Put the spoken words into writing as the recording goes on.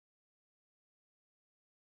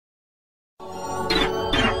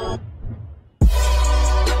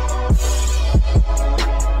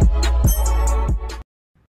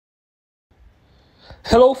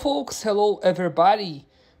Hello folks, hello everybody.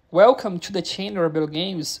 Welcome to the channel Rabelo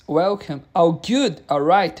Games. Welcome. All good?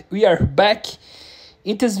 Alright, we are back.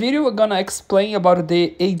 In this video we're gonna explain about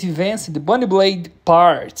the advanced Baneblade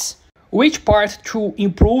parts. Which part to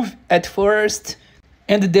improve at first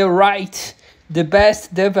and the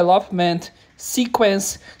best development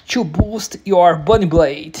sequence to boost your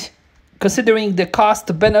Baneblade, considering the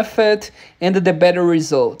cost benefit and the better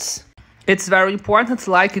results. It's very important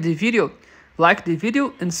to like the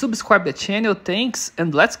video and subscribe the channel, thanks,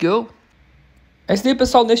 and let's go! É isso aí,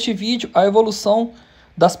 pessoal, neste vídeo, a evolução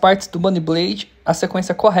das partes do Baneblade, a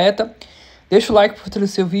sequência correta. Deixa o like para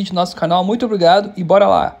fortalecer o vídeo no nosso canal, muito obrigado e bora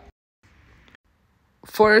lá!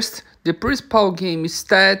 First, the principal game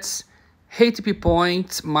stats, ATP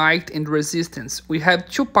points, might and resistance. We have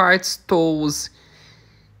two parts to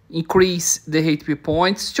increase the ATP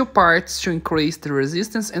points, two parts to increase the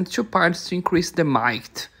resistance, and two parts to increase the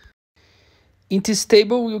might. In this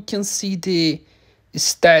table, you can see the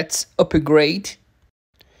stats upgrade.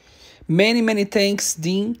 Many thanks,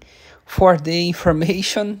 Dean, for the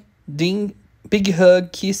information. Dean, big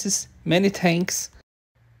hug, kisses, many thanks.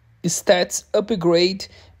 Stats upgrade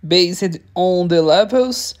based on the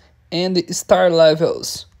levels and the star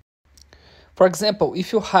levels. For example,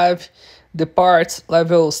 if you have the parts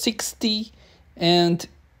level 60 and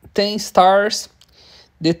 10 stars,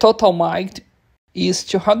 the total might is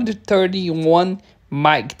 231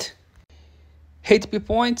 might. ATP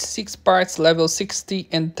points, 6 parts level 60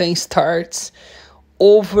 and 10 stars,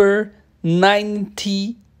 over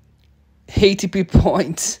 90 ATP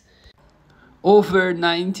points. Over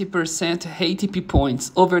 90% ATP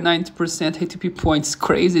points. Over 90% ATP points.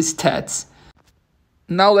 Crazy stats.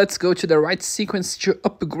 Now let's go to the right sequence to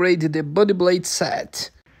upgrade the Baneblade set.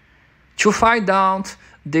 To find out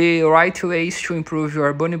the right ways to improve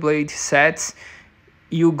your Baneblade sets,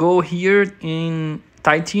 you go here in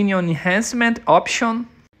Titanium Enhancement option.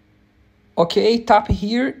 Okay, tap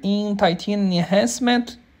here in Titanium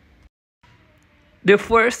Enhancement. The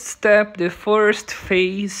first step, the first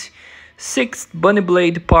phase, 6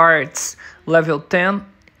 Baneblade parts, level 10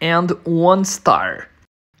 and 1 star.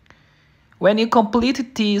 When you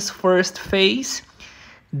complete this first phase,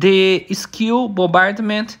 the skill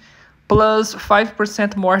bombardment plus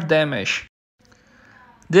 5% more damage.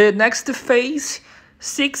 The next phase,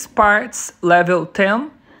 6 parts, level 10,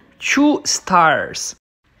 2 stars.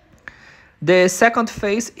 The second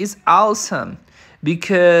phase is awesome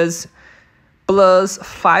because plus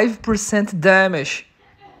 5% damage.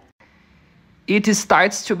 It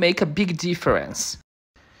starts to make a big difference.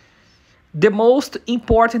 The most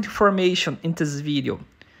important information in this video.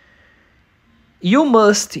 You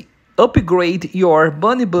must upgrade your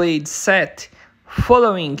Baneblade set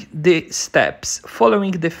following the steps,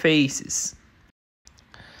 following the phases.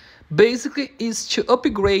 Basically, is to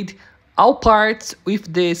upgrade all parts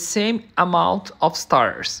with the same amount of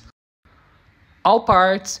stars. All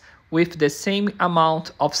parts with the same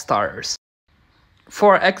amount of stars.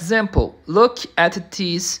 For example, look at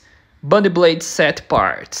these Baneblade set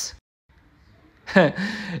parts.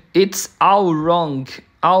 It's all wrong.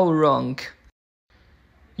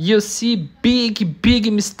 You see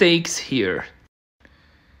big mistakes here.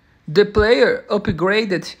 The player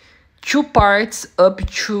upgraded 2 parts up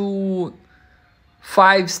to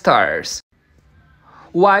 5 stars,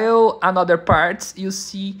 while another parts you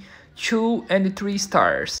see 2 and 3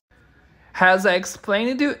 stars. As I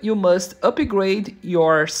explained, you must upgrade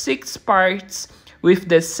your 6 parts with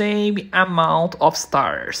the same amount of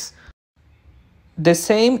stars. The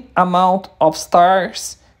same amount of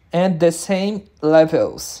stars and the same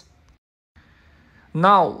levels.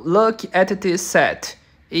 Now look at this set.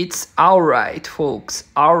 It's alright, folks,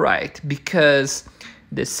 alright, because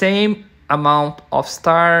the same amount of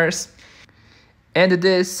stars and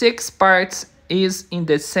the 6 parts is in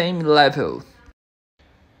the same level.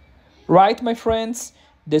 Right, my friends?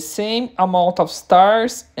 The same amount of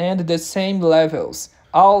stars and the same levels,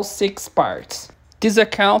 all 6 parts. This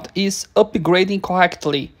account is upgrading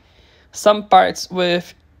correctly. Some parts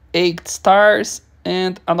with 8 stars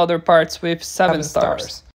and another parts with 7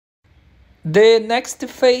 stars. The next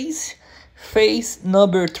phase, phase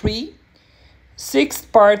number 3, 6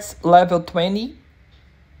 parts level 20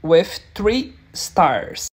 with 3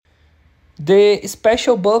 stars. The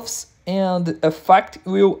special buffs and effect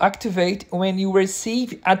will activate when you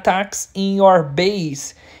receive attacks in your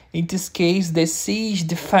base, in this case the siege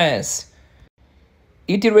defense.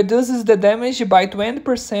 It reduces the damage by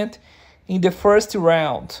 20% in the first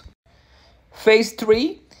round. Phase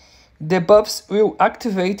 3, the buffs will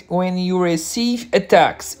activate when you receive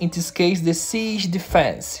attacks, in this case the siege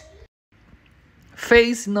defense.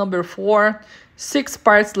 Phase number 4, 6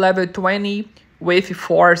 parts level 20 with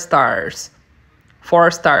 4 stars. 4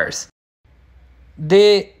 stars.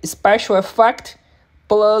 The special effect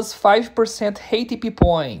plus 5% ATP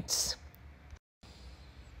points.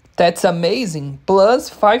 That's amazing. Plus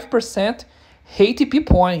 5% ATP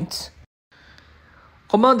points.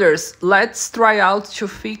 Commanders, let's try out to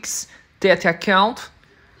fix that account.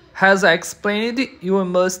 As I explained, you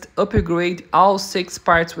must upgrade all 6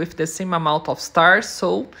 parts with the same amount of stars.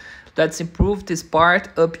 So let's improve this part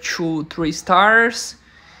up to 3 stars.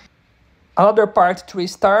 Another part 3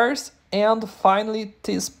 stars. And finally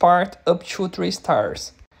this part up to 3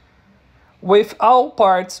 stars. With all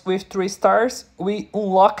parts with 3 stars, we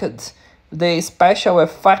unlocked the special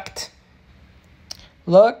effect.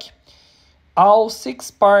 Look, all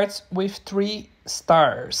 6 parts with 3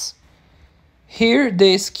 stars. Here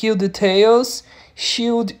the skill details: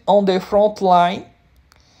 shield on the front line.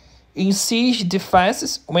 In siege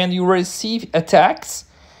defenses, when you receive attacks,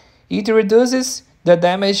 it reduces the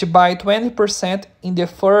damage by 20% in the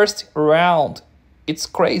first round. It's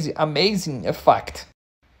crazy, amazing effect.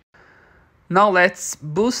 Now let's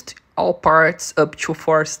boost all parts up to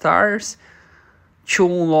 4 stars to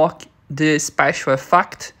unlock the special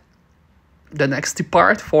effect. The next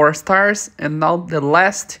part 4 stars, and now the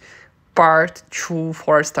last part to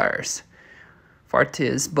 4 stars. For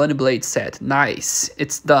this Baneblade set. Nice,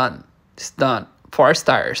 it's done. It's done. 4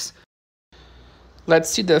 stars. Let's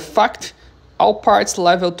see the effect. All parts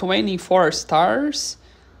level 24 stars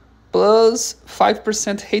plus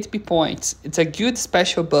 5% ATP points. It's a good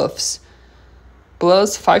special buffs.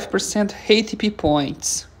 Plus 5% ATP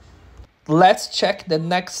points. Let's check the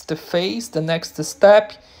next phase, the next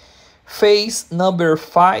step. Phase number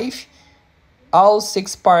 5. All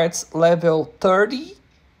 6 parts level 30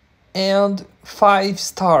 and 5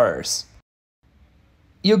 stars.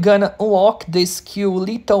 You're gonna unlock the skill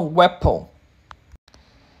Lethal Weapon.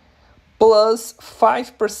 Plus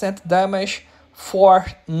 5% damage for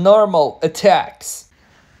normal attacks.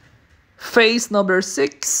 Phase number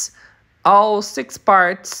 6, all 6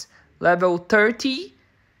 parts level 30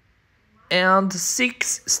 and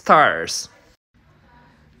 6 stars.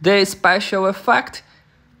 The special effect,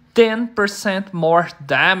 10% more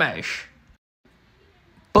damage.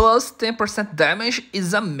 Plus 10% damage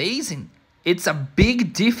is amazing. It's a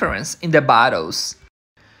big difference in the battles.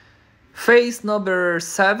 Phase number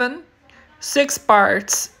 7. 6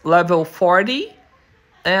 parts level 40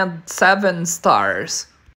 and 7 stars.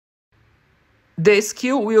 The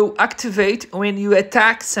skill will activate when you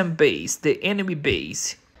attack some base, the enemy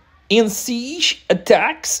base. In siege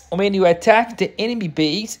attacks, when you attack the enemy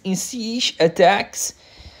base, in siege attacks,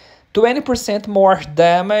 20% more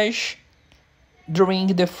damage during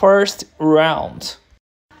the first round.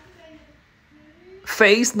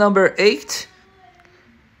 Phase number 8,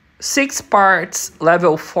 6 parts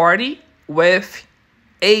level 40 with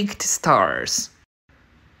 8 stars.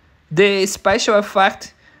 The special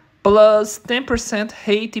effect plus 10%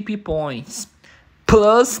 ATP points.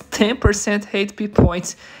 Plus 10% ATP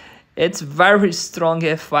points. It's very strong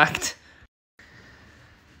effect.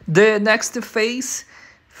 The next phase,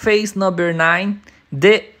 phase number 9,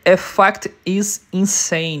 the effect is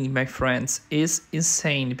insane, my friends. Is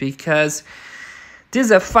insane because this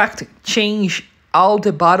effect change all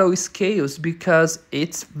the battle scales because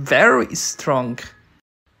it's very strong.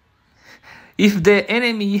 If the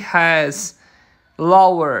enemy has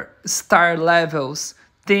lower star levels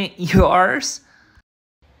than yours,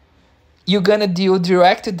 you're gonna deal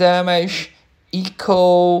direct damage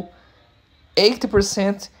equal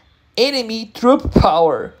 80% enemy troop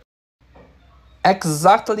power.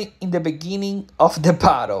 Exactly in the beginning of the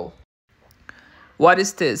battle. What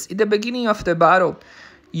is this? In the beginning of the battle,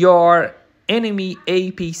 your enemy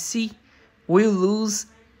APC will lose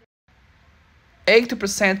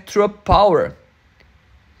 80% troop power.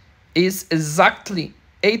 Is exactly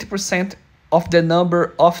 80% of the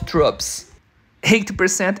number of troops.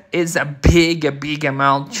 80% is a big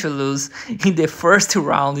amount to lose in the first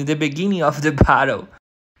round, in the beginning of the battle.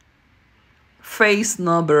 Phase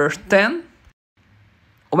number 10.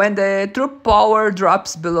 When the troop power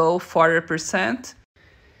drops below 40%,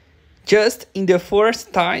 just in the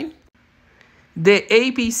first time, the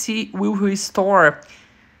APC will restore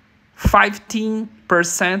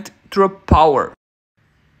 15% troop power.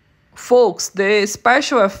 Folks, the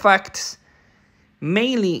special effects,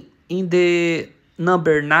 mainly in the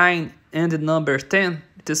number 9 and the number 10, in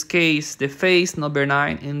this case, the phase number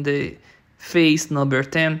 9 and the phase number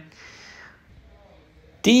 10,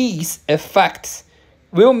 these effects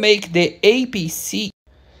will make the APC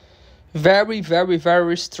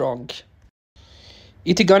very strong.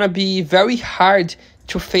 It's gonna be very hard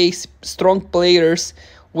to face strong players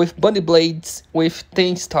with Baneblades with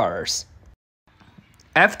 10 stars.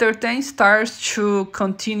 After 10 stars to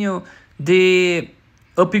continue the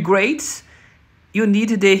upgrades, you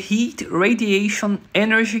need the heat radiation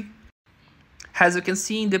energy. As you can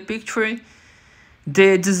see in the picture,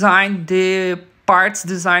 the parts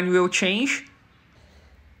design will change.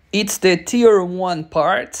 It's the tier 1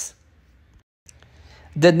 parts.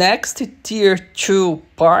 The next tier 2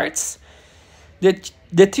 parts.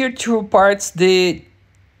 The tier 2 parts, the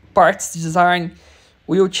parts design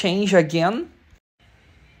will change again.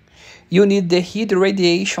 You need the heat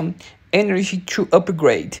radiation energy to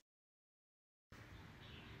upgrade.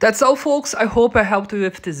 That's all, folks. I hope I helped you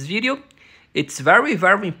with this video. It's very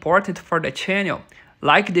important for the channel.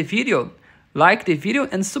 Like the video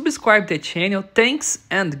and subscribe the channel. Thanks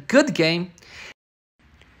and good game.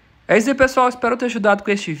 É isso aí, pessoal. Espero ter ajudado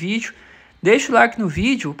com este vídeo. Deixa o like no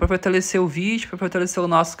vídeo para fortalecer o vídeo, para fortalecer o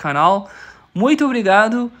nosso canal. Muito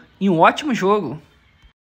obrigado e um ótimo jogo.